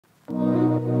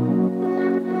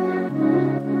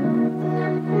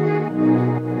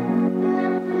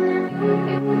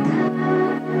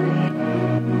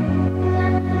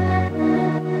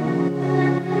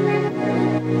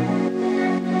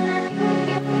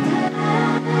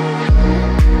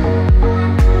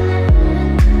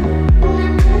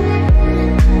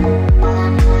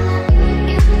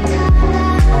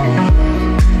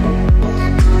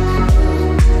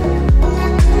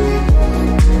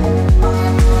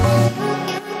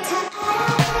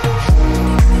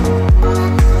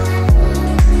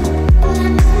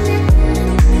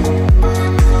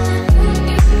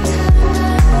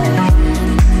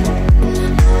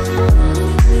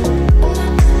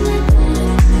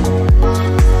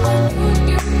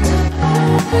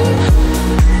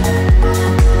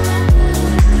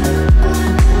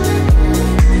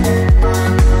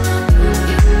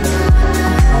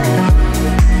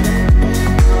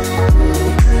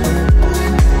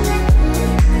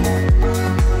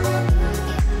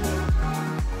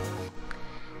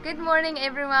morning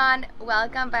everyone,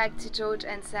 welcome back to George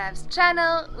and Sav's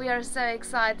channel. We are so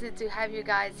excited to have you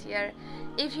guys here.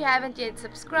 If you haven't yet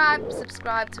subscribed,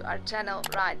 subscribe to our channel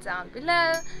right down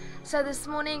below. So this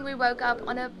morning we woke up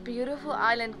on a beautiful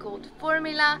island called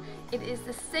Fuvahmulah. It is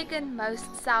the second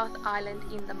most south island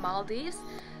in the Maldives.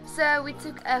 So we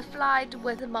took a flight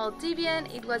with a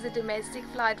Maldivian. It was a domestic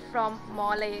flight from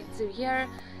Male to here.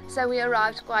 So we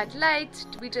arrived quite late.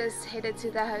 We just headed to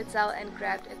the hotel and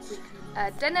grabbed a quick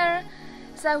dinner.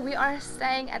 So we are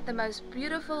staying at the most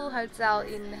beautiful hotel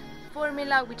in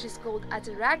Fuvahmulah, which is called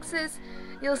Ataraxis.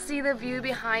 You'll see the view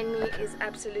behind me is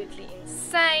absolutely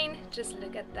insane. Just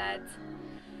look at that.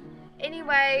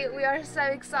 Anyway, we are so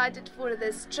excited for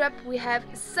this trip. We have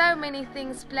so many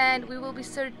things planned. We will be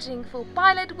searching for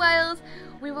pilot whales,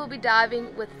 we will be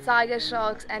diving with tiger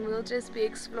sharks, and we'll just be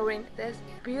exploring this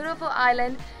beautiful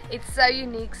island. It's so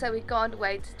unique, so we can't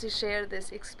wait to share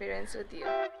this experience with you.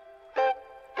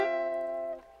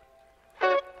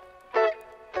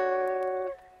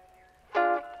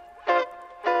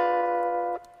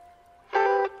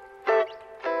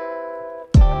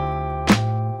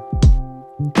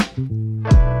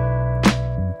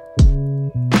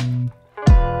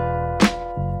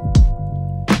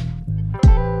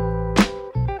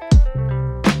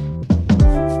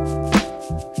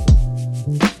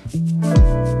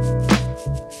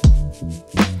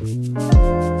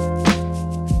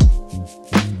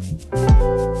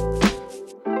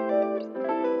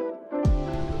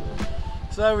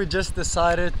 So we just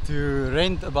decided to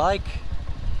rent a bike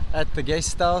at the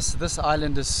guest house. This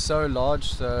island is so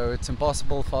large, so it's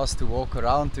impossible for us to walk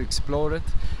around to explore it.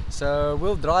 So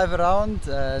we'll drive around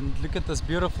and look at this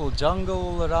beautiful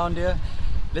jungle around here.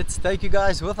 Let's take you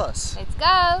guys with us. Let's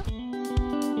go!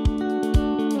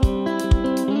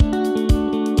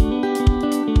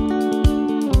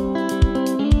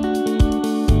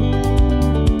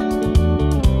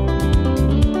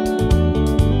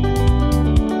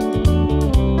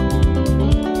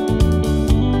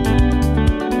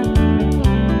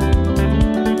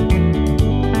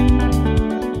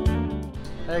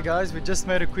 Hey guys, we just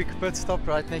made a quick pit stop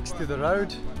right next to the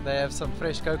road. They have some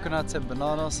fresh coconuts and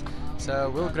bananas, so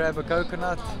we'll grab a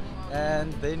coconut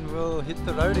and then we'll hit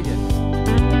the road again.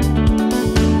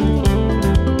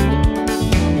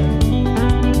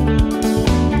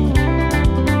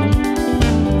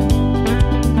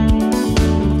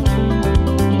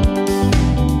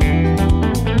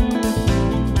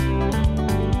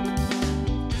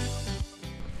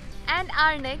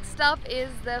 Our next stop is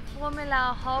the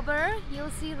Fuvahmulah Harbour.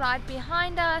 You'll see right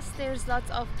behind us there's lots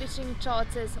of fishing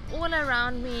charters all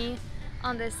around me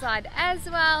on this side as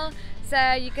well.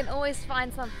 So you can always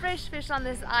find some fresh fish on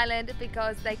this island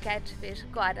because they catch fish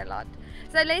quite a lot.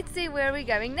 So let's see where we're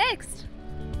going next.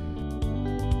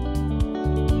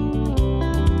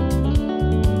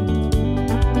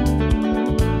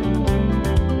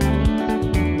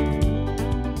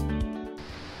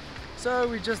 So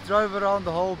we just drove around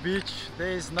the whole beach.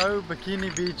 There's no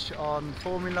bikini beach on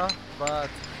Fuvahmulah, but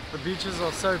the beaches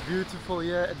are so beautiful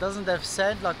here. It doesn't have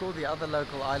sand like all the other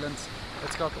local islands.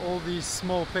 It's got all these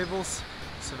small pebbles.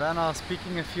 Savannah's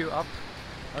picking a few up.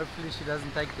 Hopefully she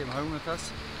doesn't take them home with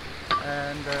us.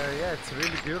 And yeah, it's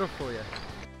really beautiful here.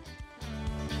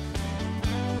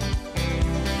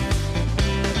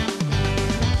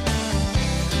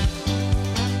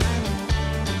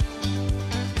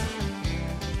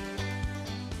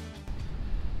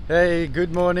 Hey,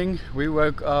 good morning. We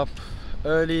woke up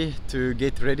early to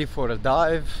get ready for a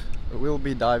dive. We'll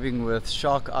be diving with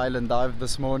Shark Island Dive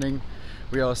this morning.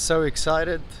 We are so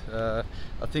excited. I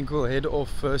think we'll head off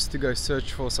first to go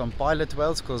search for some pilot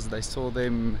whales because they saw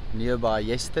them nearby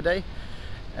yesterday.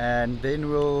 And then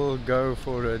we'll go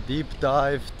for a deep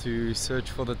dive to search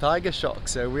for the tiger shark.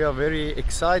 So we are very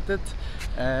excited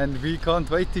and we can't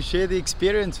wait to share the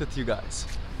experience with you guys.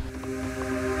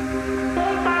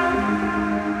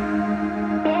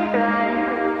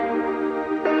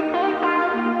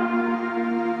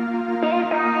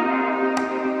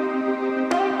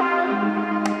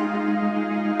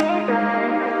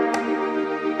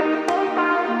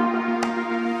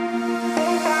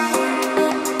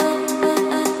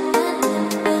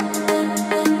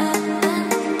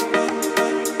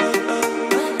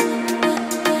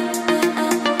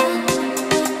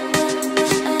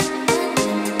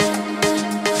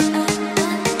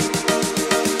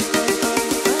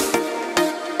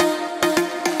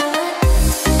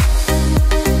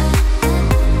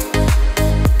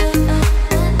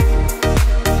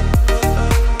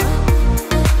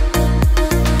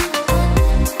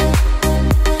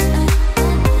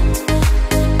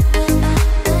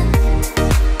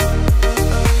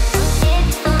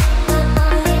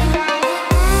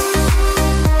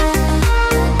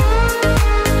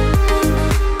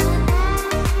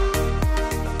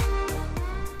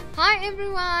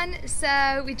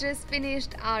 So we just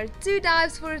finished our 2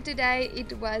 dives for today.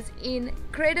 It was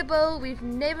incredible. We've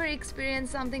never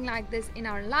experienced something like this in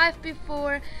our life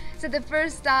before. So the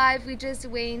first dive we just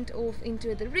went off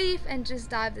into the reef and just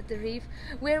dived at the reef,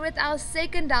 where with our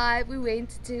second dive we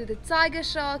went to the tiger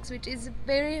sharks, which is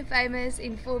very famous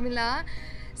in Fuvahmulah.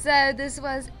 So this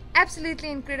was absolutely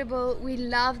incredible. We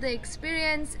loved the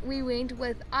experience. We went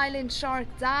with Island Shark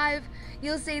Dive.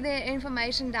 You'll see their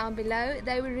information down below.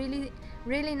 They were really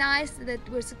nice. That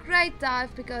was a great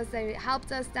dive because they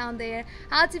helped us down there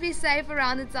how to be safe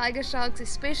around the tiger sharks,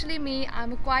 especially me.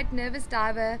 I'm a quite nervous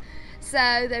diver,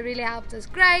 so they really helped us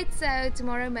great. So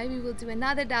tomorrow maybe we'll do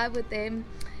another dive with them.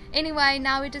 Anyway,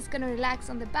 now we're just gonna relax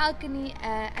on the balcony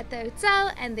at the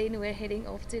hotel, and then we're heading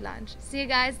off to lunch. See you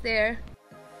guys there.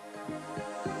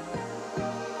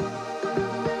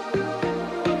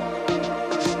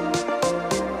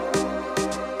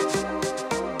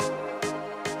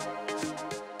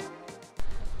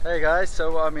 Hey guys,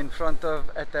 so I'm in front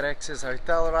of Ataraxis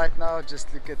Hotel right now.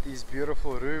 Just look at these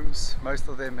beautiful rooms. Most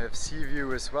of them have sea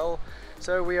view as well.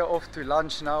 So we are off to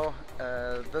lunch now.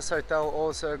 This hotel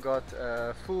also got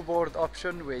a full board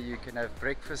option where you can have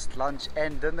breakfast, lunch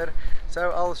and dinner.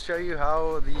 So I'll show you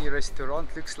how the restaurant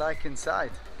looks like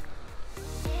inside.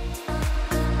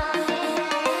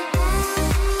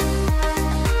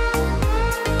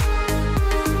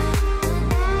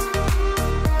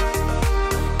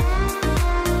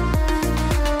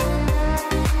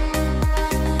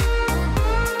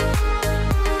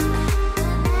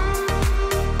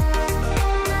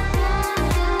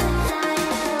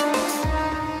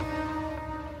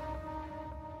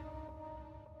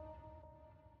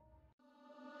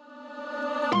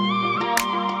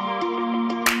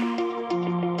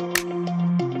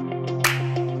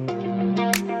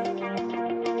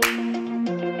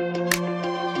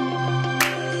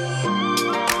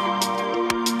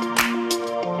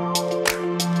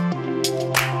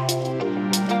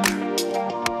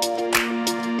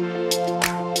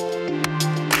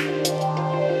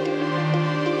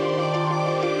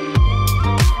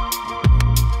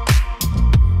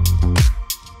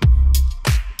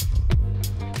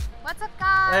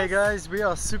 Hey guys, we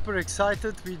are super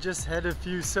excited. We just had a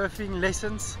few surfing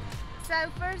lessons. So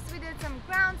first we did some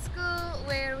ground school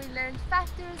where we learned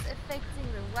factors affecting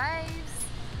the waves.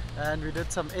 And we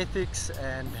did some ethics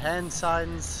and hand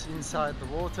signs inside the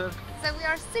water. So we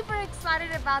are super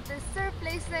excited about this surf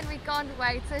lesson. We can't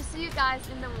wait. So see you guys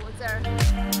in the water.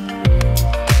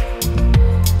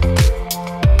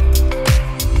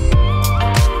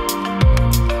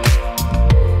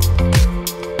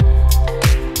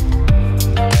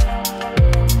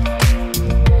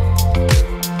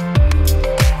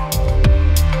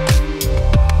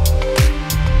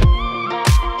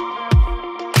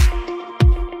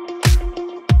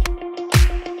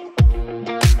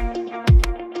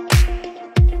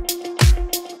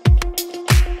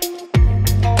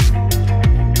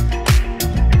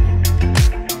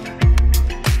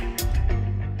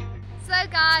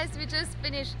 We just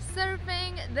finished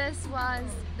surfing. This was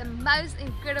the most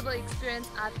incredible experience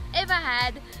I've ever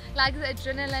had. Like, the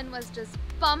adrenaline was just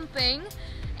pumping.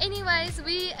 Anyways,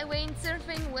 we went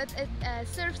surfing with a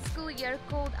surf school here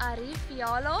called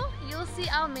Arifiyaalo. You'll see,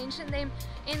 I'll mention them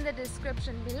in the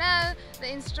description below.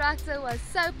 The instructor was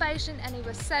so patient and he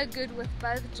was so good with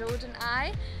both George and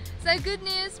I. So good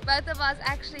news, both of us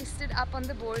actually stood up on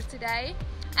the board today.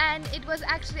 And it was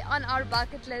actually on our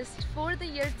bucket list for the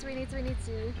year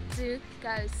 2022 to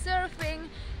go surfing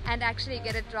and actually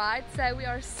get it right. So we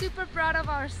are super proud of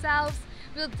ourselves.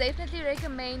 We'll definitely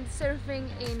recommend surfing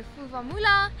in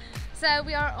Fuvahmulah. So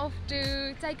we are off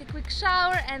to take a quick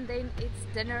shower and then it's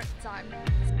dinner time.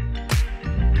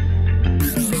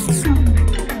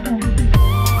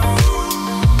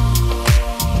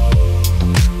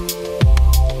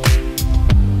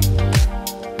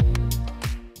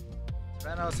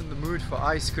 I was in the mood for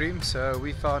ice cream, so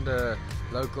we found a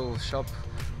local shop.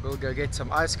 We'll go get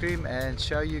some ice cream and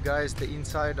show you guys the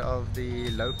inside of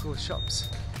the local shops.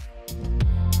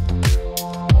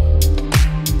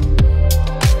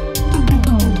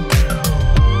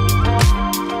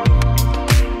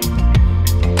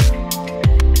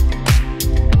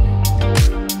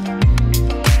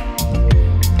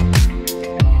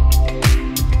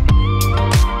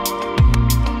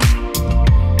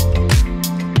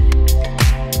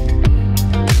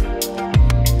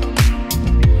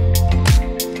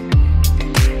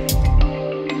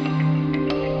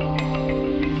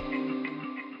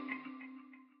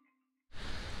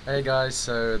 Hey guys,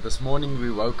 so this morning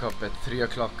we woke up at 3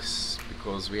 o'clock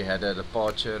because we had a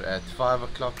departure at 5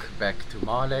 o'clock back to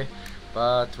Male.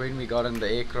 but when we got in the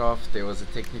aircraft there was a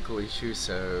technical issue,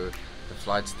 so the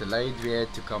flight's delayed. We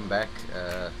had to come back.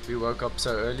 We woke up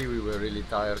so early, we were really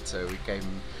tired, so we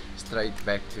came straight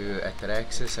back to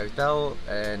Ataraxis Hotel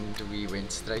and we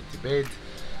went straight to bed.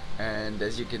 And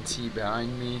as you can see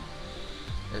behind me,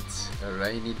 it's a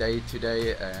rainy day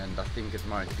today, and I think it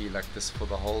might be like this for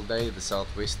the whole day. The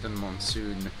southwestern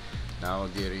monsoon now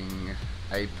during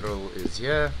April is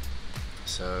here,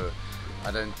 so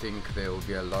I don't think there will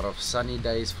be a lot of sunny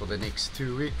days for the next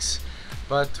 2 weeks,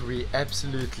 but we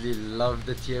absolutely loved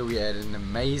it here. We had an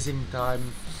amazing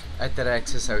time.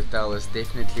 Ataraxis Hotel is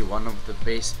definitely one of the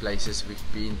best places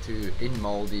we've been to in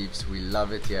Maldives. We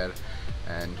love it here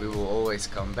and we will always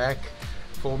come back.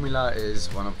 Fuvahmulah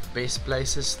is one of the best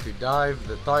places to dive.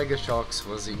 The tiger sharks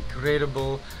was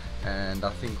incredible, and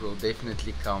I think we'll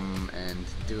definitely come and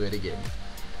do it again.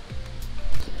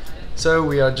 So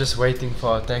we are just waiting for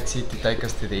our taxi to take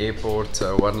us to the airport.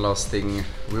 So one last thing,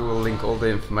 we will link all the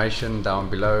information down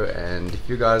below, and if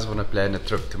you guys want to plan a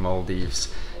trip to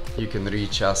Maldives, you can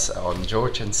reach us on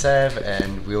George and Sav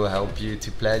and we'll help you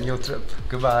to plan your trip.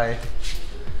 Goodbye.